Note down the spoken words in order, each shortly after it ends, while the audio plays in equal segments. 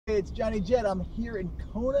it's Johnny Jet. I'm here in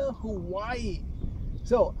Kona, Hawaii.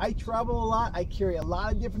 So I travel a lot. I carry a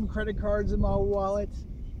lot of different credit cards in my wallet.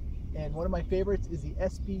 And one of my favorites is the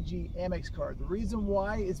SPG Amex card. The reason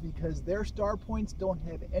why is because their star points don't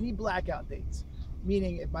have any blackout dates.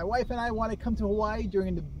 Meaning if my wife and I want to come to Hawaii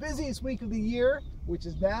during the busiest week of the year, which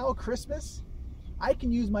is now Christmas, I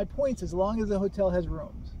can use my points as long as the hotel has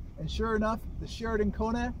rooms. And sure enough, the Sheraton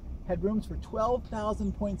Kona had rooms for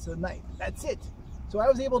 12,000 points a night. That's it. So I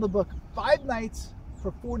was able to book 5 nights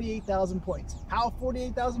for 48,000 points. How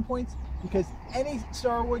 48,000 points? Because any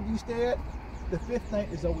Starwood you stay at, the 5th night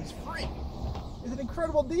is always free. It's an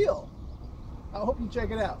incredible deal. I hope you check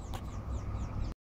it out.